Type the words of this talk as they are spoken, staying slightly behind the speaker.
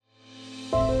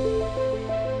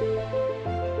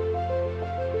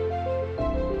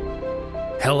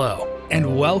Hello,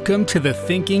 and welcome to the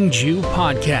Thinking Jew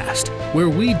podcast, where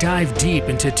we dive deep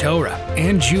into Torah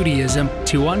and Judaism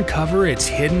to uncover its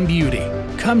hidden beauty.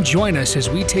 Come join us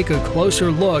as we take a closer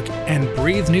look and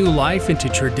breathe new life into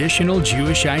traditional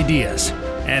Jewish ideas.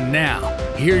 And now,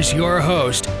 here's your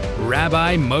host,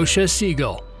 Rabbi Moshe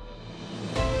Siegel.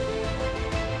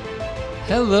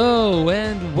 Hello,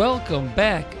 and welcome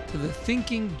back to the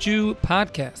Thinking Jew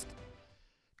podcast.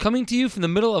 Coming to you from the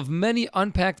middle of many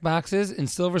unpacked boxes in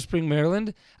Silver Spring,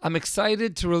 Maryland, I'm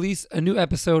excited to release a new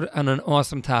episode on an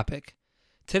awesome topic.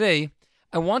 Today,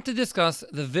 I want to discuss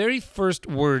the very first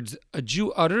words a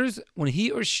Jew utters when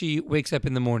he or she wakes up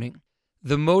in the morning,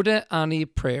 the Modeh Ani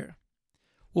prayer.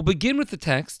 We'll begin with the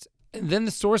text, and then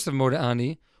the source of Modeh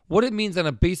Ani, what it means on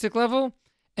a basic level,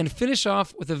 and finish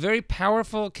off with a very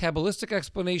powerful Kabbalistic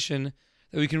explanation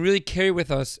that we can really carry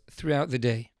with us throughout the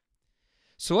day.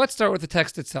 So let's start with the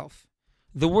text itself.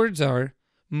 The words are,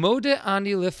 Modeh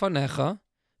Ani lefanecha,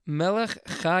 melech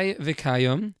chai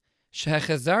v'kayom,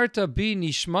 shehechazarta bi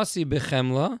nishmasi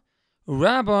bechemla,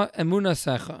 rabba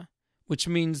emunasecha, which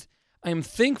means, I am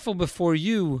thankful before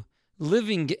you,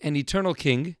 living and eternal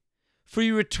King, for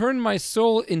you return my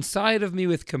soul inside of me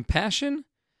with compassion.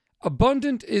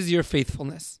 Abundant is your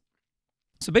faithfulness.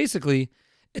 So basically,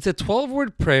 it's a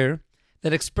 12-word prayer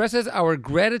that expresses our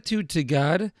gratitude to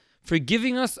God for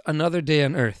giving us another day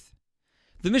on earth.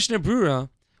 The Mishnah Brura,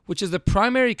 which is the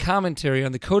primary commentary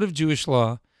on the Code of Jewish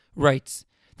Law, writes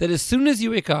that as soon as you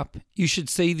wake up, you should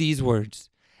say these words.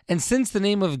 And since the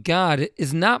name of God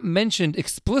is not mentioned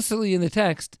explicitly in the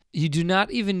text, you do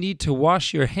not even need to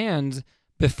wash your hands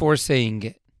before saying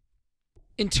it.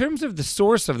 In terms of the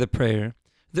source of the prayer,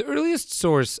 the earliest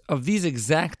source of these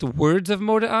exact words of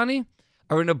Modeh Ani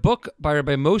are in a book by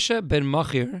Rabbi Moshe ben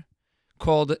Machir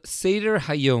called Seder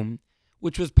Hayom,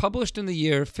 which was published in the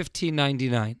year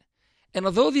 1599. And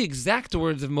although the exact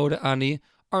words of Modeh Ani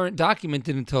aren't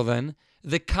documented until then,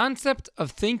 the concept of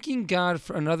thanking God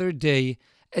for another day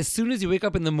as soon as you wake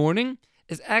up in the morning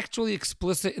is actually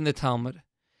explicit in the Talmud.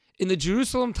 In the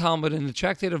Jerusalem Talmud, in the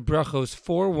Tractate of Brachos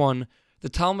 4.1, the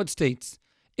Talmud states,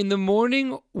 in the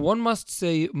morning one must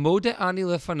say, Modeh Ani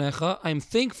lefanecha, I am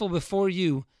thankful before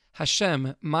you,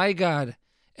 Hashem, my God,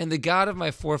 and the God of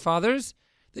my forefathers,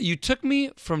 that you took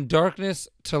me from darkness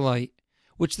to light,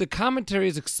 which the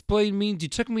commentaries explain means you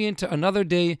took me into another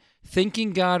day,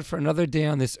 thanking God for another day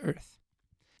on this earth.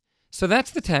 So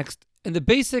that's the text and the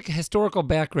basic historical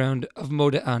background of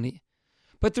Modeh Ani.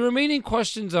 But the remaining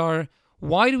questions are,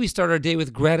 why do we start our day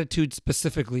with gratitude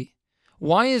specifically?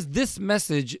 Why is this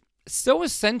message so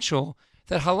essential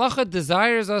that Halacha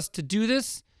desires us to do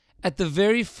this at the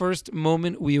very first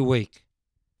moment we awake?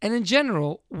 And in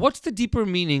general, what's the deeper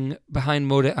meaning behind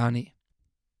Modeh Ani?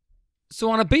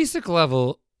 So on a basic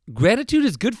level, gratitude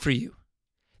is good for you.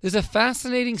 There's a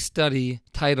fascinating study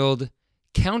titled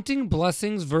Counting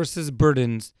Blessings versus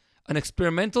Burdens, an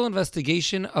experimental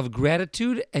investigation of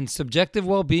gratitude and subjective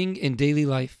well-being in daily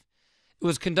life. It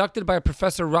was conducted by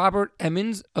Professor Robert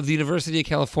Emmons of the University of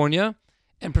California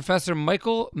and Professor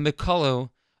Michael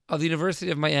McCullough of the University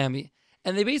of Miami.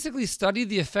 And they basically studied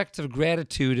the effects of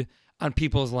gratitude on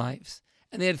people's lives.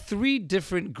 And they had three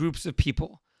different groups of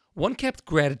people. One kept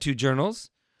gratitude journals,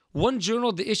 one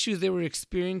journaled the issues they were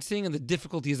experiencing and the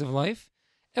difficulties of life,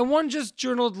 and one just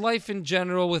journaled life in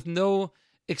general with no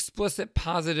explicit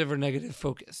positive or negative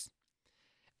focus.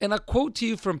 And I'll quote to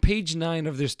you from page 9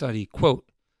 of their study, quote,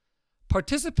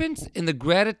 participants in the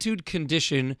gratitude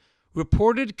condition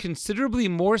reported considerably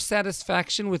more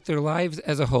satisfaction with their lives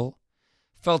as a whole,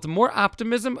 felt more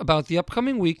optimism about the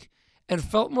upcoming week, and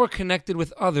felt more connected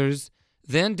with others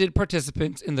than did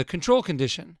participants in the control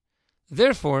condition.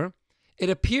 Therefore, it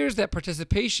appears that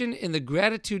participation in the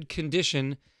gratitude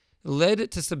condition led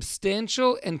to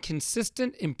substantial and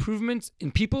consistent improvements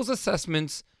in people's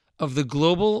assessments of the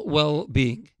global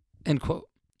well-being, end quote.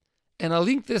 And I'll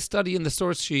link this study in the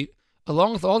source sheet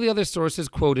along with all the other sources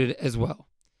quoted as well.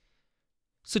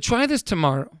 So try this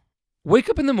tomorrow. Wake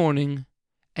up in the morning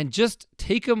and just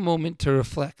take a moment to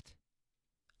reflect.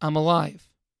 I'm alive.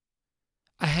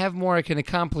 I have more I can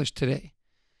accomplish today.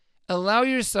 Allow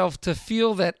yourself to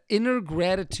feel that inner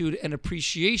gratitude and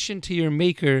appreciation to your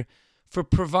Maker for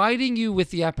providing you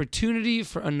with the opportunity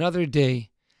for another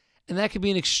day. And that can be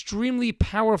an extremely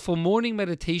powerful morning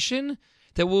meditation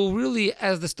that will really,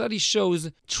 as the study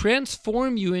shows,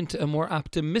 transform you into a more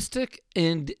optimistic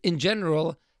and, in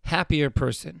general, happier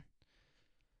person.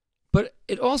 But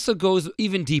it also goes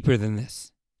even deeper than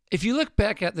this. If you look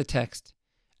back at the text,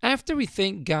 after we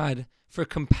thank God for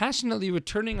compassionately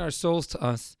returning our souls to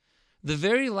us, the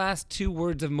very last two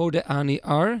words of Modeh Ani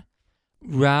are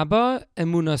Rabba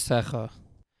emunasecha.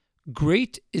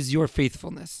 Great is your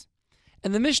faithfulness.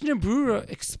 And the Mishnah Brura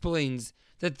explains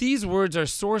that these words are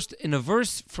sourced in a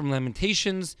verse from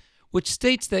Lamentations, which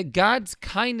states that God's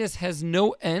kindness has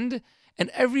no end, and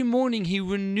every morning he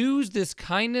renews this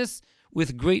kindness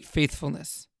with great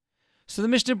faithfulness. So the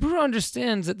Mishnah Brura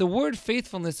understands that the word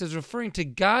faithfulness is referring to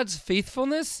God's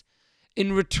faithfulness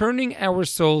in returning our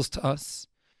souls to us.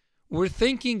 We're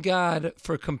thanking God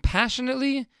for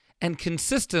compassionately and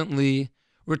consistently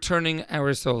returning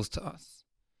our souls to us.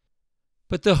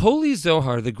 But the Holy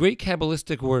Zohar, the great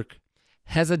Kabbalistic work,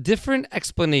 has a different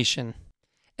explanation,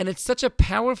 and it's such a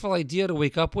powerful idea to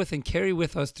wake up with and carry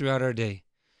with us throughout our day.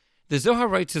 The Zohar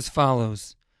writes as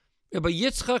follows. Rabbi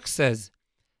Yitzchak says,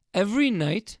 every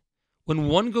night when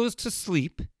one goes to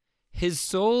sleep, his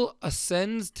soul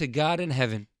ascends to God in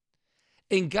heaven.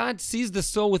 And God sees the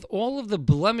soul with all of the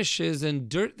blemishes and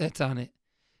dirt that's on it.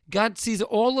 God sees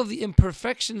all of the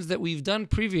imperfections that we've done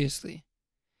previously.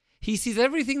 He sees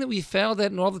everything that we failed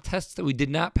at and all the tests that we did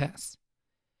not pass.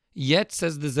 Yet,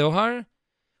 says the Zohar,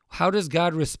 how does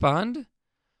God respond?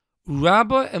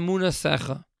 Rabba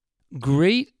emunasecha.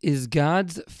 Great is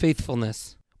God's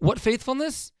faithfulness. What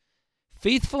faithfulness?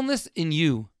 Faithfulness in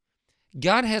you.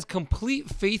 God has complete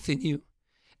faith in you.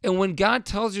 And when God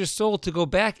tells your soul to go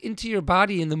back into your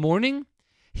body in the morning,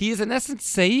 he is in essence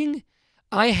saying,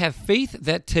 I have faith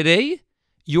that today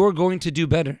you're going to do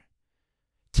better.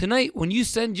 Tonight, when you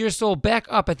send your soul back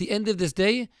up at the end of this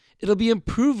day, it'll be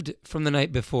improved from the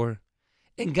night before.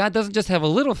 And God doesn't just have a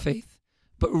little faith,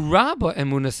 but Rabba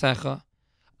emunasecha,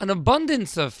 an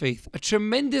abundance of faith, a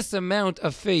tremendous amount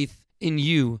of faith in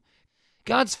you.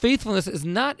 God's faithfulness is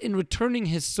not in returning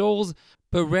his souls,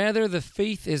 but rather the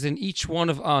faith is in each one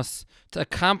of us to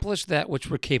accomplish that which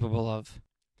we're capable of.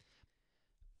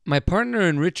 My partner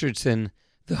in Richardson,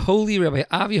 the holy Rabbi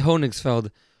Avi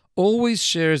Honigsfeld, always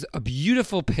shares a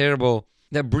beautiful parable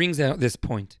that brings out this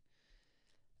point.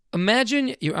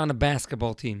 Imagine you're on a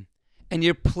basketball team and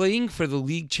you're playing for the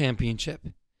league championship.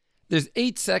 There's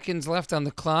 8 seconds left on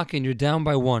the clock and you're down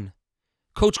by 1.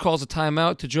 Coach calls a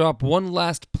timeout to draw up one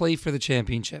last play for the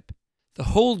championship. The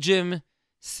whole gym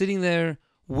sitting there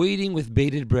waiting with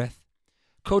bated breath.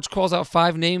 Coach calls out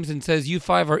 5 names and says, you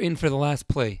 5 are in for the last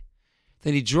play.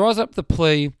 Then he draws up the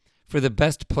play for the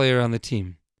best player on the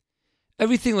team.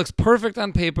 Everything looks perfect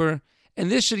on paper, and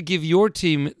this should give your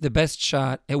team the best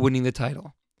shot at winning the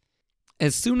title.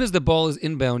 As soon as the ball is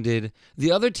inbounded,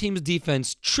 the other team's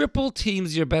defense triple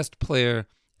teams your best player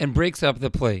and breaks up the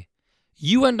play.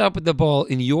 You end up with the ball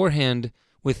in your hand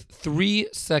with 3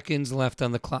 seconds left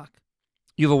on the clock.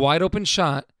 You have a wide open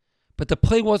shot, but the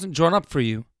play wasn't drawn up for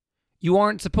you. You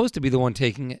aren't supposed to be the one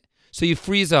taking it. So you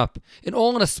freeze up. And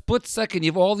all in a split second,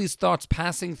 you have all these thoughts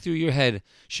passing through your head.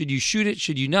 Should you shoot it?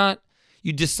 Should you not?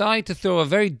 You decide to throw a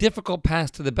very difficult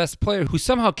pass to the best player who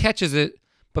somehow catches it,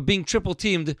 but being triple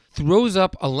teamed, throws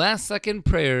up a last second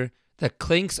prayer that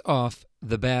clanks off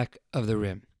the back of the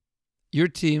rim. Your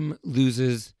team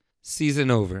loses, season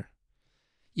over.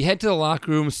 You head to the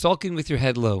locker room sulking with your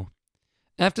head low.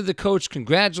 After the coach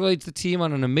congratulates the team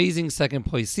on an amazing second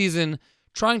place season,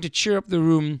 trying to cheer up the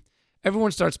room,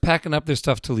 everyone starts packing up their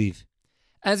stuff to leave.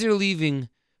 As you're leaving,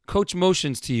 coach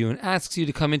motions to you and asks you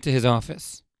to come into his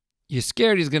office. You're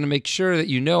scared he's going to make sure that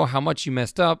you know how much you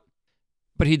messed up,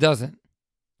 but he doesn't.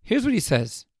 Here's what he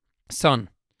says. Son,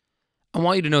 I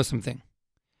want you to know something.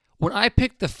 When I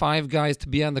picked the 5 guys to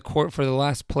be on the court for the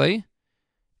last play,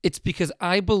 it's because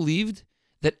I believed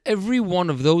that every one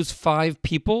of those 5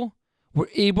 people were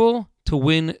able to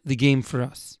win the game for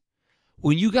us.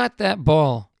 When you got that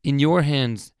ball in your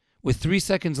hands with 3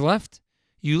 seconds left,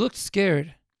 you looked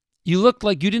scared. You looked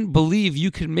like you didn't believe you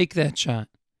could make that shot.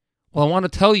 Well, I want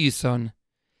to tell you, son,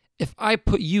 if I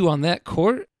put you on that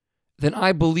court, then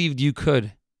I believed you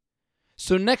could.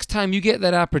 So next time you get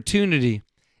that opportunity,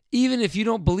 even if you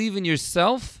don't believe in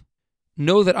yourself,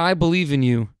 know that I believe in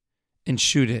you and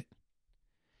shoot it.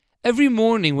 Every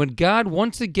morning when God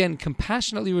once again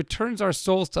compassionately returns our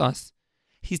souls to us,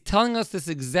 he's telling us this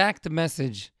exact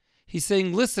message. He's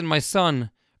saying, listen, my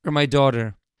son or my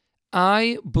daughter,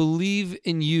 I believe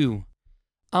in you.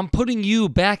 I'm putting you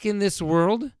back in this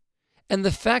world, and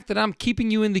the fact that I'm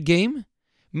keeping you in the game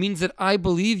means that I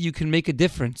believe you can make a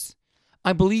difference.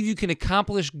 I believe you can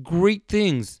accomplish great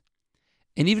things.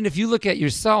 And even if you look at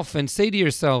yourself and say to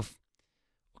yourself,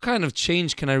 what kind of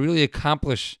change can I really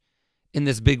accomplish in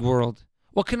this big world?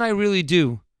 What can I really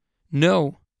do?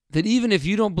 Know that even if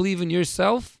you don't believe in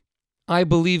yourself, I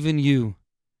believe in you.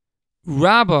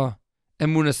 Rabba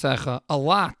emunasecha, a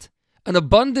lot, an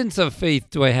abundance of faith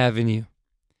do I have in you.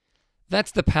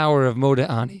 That's the power of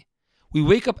Modeh. We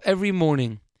wake up every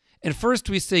morning, and first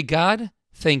we say, God,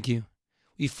 thank you.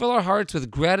 we fill our hearts with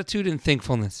gratitude and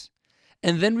thankfulness.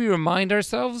 And then we remind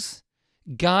ourselves,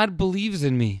 God believes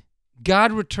in me.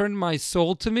 God returned my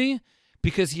soul to me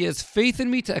because he has faith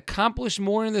in me to accomplish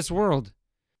more in this world.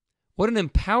 What an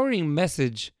empowering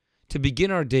message to begin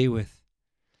our day with.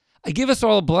 I give us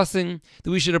all a blessing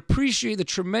that we should appreciate the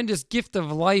tremendous gift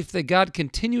of life that God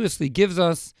continuously gives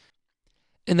us,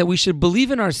 and that we should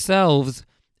believe in ourselves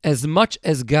as much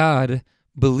as God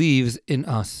believes in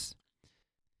us.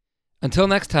 Until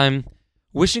next time,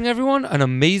 wishing everyone an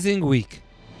amazing week.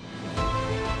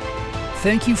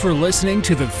 Thank you for listening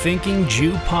to the Thinking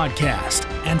Jew podcast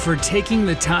and for taking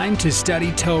the time to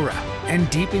study Torah and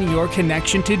deepen your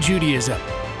connection to Judaism.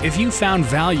 If you found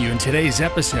value in today's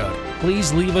episode,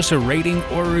 please leave us a rating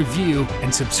or review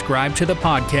and subscribe to the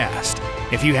podcast.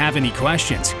 If you have any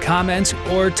questions, comments,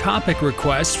 or topic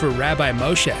requests for Rabbi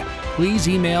Moshe, please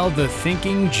email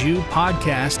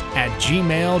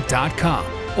thethinkingjewpodcast@gmail.com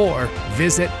or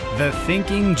visit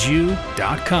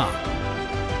thethinkingjew.com.